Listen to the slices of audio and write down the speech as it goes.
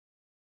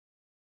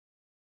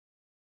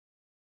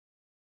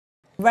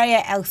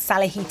Reya El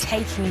Salahi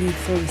taking you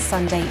through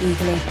Sunday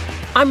evening.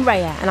 I'm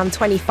Reya and I'm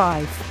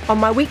 25. On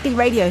my weekly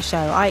radio show,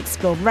 I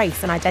explore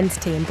race and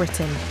identity in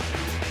Britain.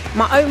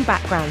 My own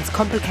background's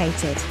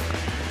complicated.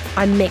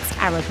 I'm mixed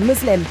Arab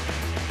Muslim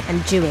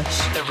and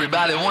Jewish.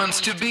 Everybody wants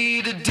to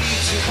be the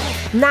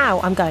DJ. Now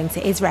I'm going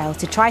to Israel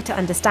to try to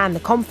understand the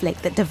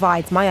conflict that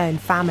divides my own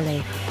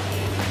family.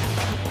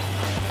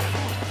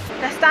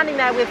 They're standing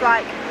there with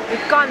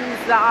guns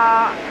that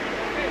are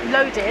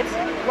loaded,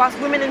 whilst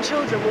women and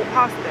children walk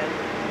past them.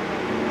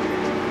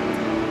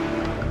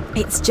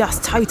 It's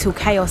just total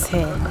chaos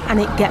here, and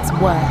it gets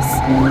worse.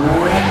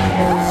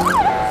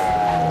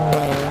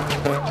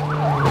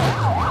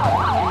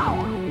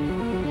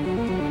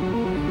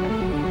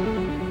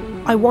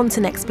 I want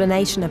an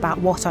explanation about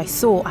what I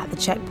saw at the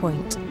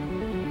checkpoint.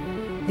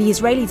 The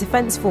Israeli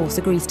Defence Force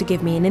agrees to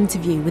give me an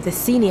interview with a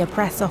senior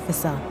press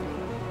officer.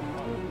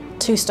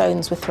 2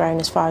 stones were thrown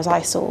as far as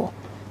I saw,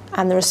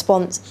 and the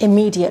response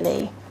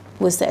immediately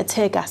was that a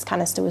tear gas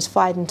canister was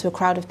fired into a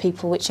crowd of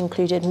people, which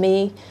included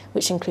me,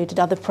 which included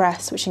other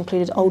press, which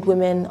included old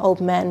women, old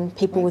men,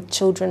 people with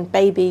children,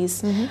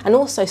 babies, and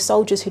also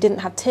soldiers who didn't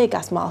have tear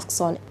gas masks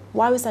on.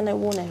 Why was there no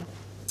warning?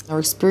 Our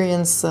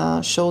experience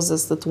shows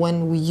us that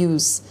when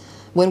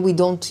we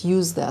don't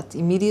use that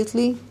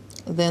immediately,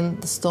 then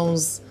the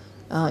stones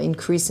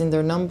increase in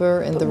their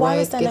number and the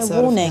riot gets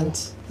out of hand. Why was there no warning?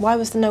 Why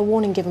was there no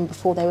warning given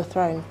before they were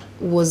thrown?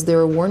 Was there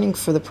a warning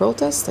for the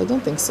protest? I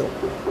don't think so.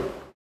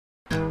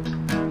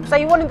 So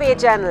you want to be a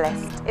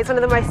journalist. It's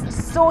one of the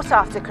most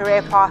sought-after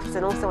career paths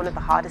and also one of the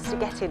hardest to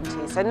get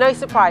into. So no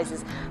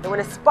surprises that when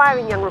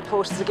aspiring young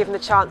reporters are given the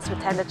chance to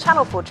attend a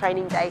Channel 4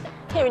 training day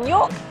here in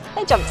York,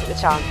 they jumped at the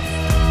chance.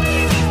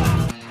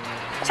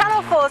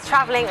 Channel 4 is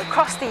travelling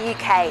across the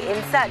UK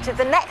in search of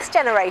the next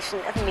generation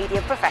of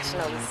media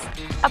professionals.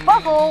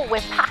 Above all, we're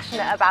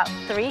passionate about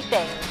 3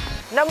 things.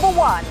 Number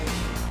 1,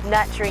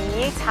 nurturing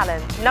new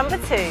talent. Number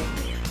 2,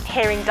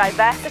 hearing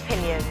diverse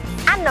opinions.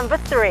 And number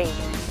 3,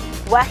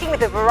 working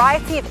with a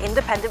variety of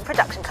independent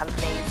production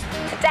companies.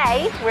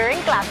 Today, we're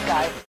in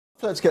Glasgow.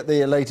 Let's get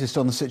the latest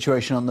on the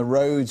situation on the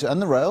roads and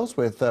the rails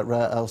with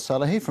Reya El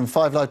Salahi from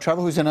 5 Live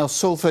Travel, who's in our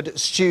Salford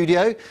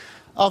studio.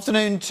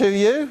 Afternoon to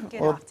you.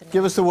 Good afternoon.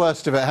 Give us the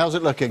worst of it. How's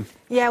it looking?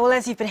 Yeah, well,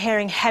 as you've been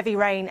hearing, heavy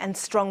rain and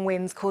strong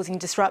winds causing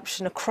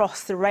disruption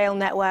across the rail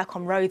network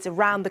on roads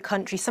around the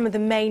country. Some of the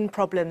main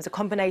problems, a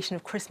combination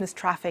of Christmas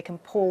traffic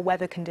and poor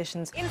weather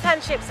conditions.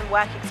 Internships and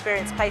work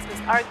experience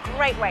placements are a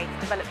great way to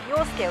develop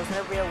your skills in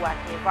a real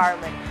working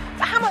environment.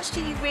 But how much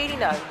do you really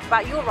know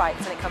about your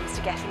rights when it comes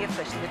to getting your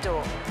foot in the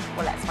door?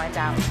 Well, let's find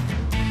out.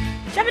 Do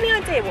you have any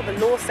idea what the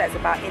law says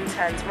about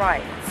interns'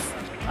 rights?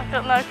 I've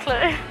got no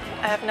clue.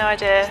 I have no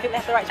idea. Do you think they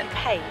have the right to be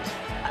paid?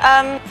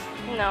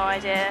 No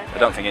idea. I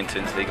don't think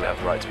interns legally have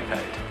the right to be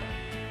paid.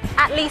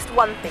 At least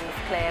one thing is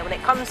clear. When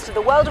it comes to the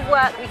world of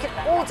work, we can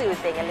all do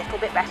with being a little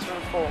bit better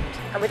informed.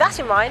 And with that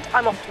in mind,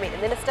 I'm off to meet the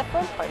Minister for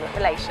Employment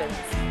Relations.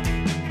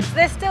 So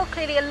there's still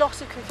clearly a lot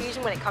of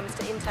confusion when it comes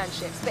to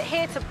internships, but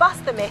here to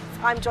bust the myths,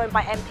 I'm joined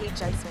by MP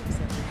Jo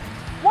Simpson.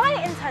 Why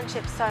are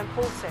internships so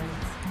important?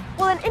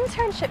 Well, an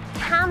internship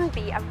can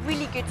be a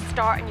really good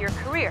start in your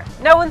career.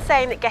 No one's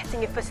saying that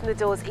getting your foot in the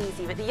door is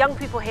easy, but the young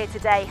people here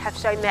today have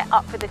shown they're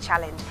up for the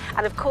challenge.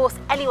 And of course,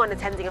 anyone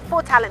attending a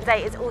 4 Talent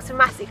Day is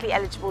automatically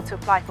eligible to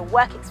apply for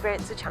work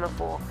experience with Channel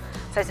 4.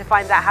 So to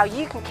find out how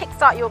you can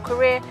kickstart your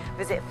career,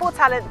 visit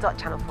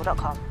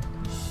 4talent.channel4.com.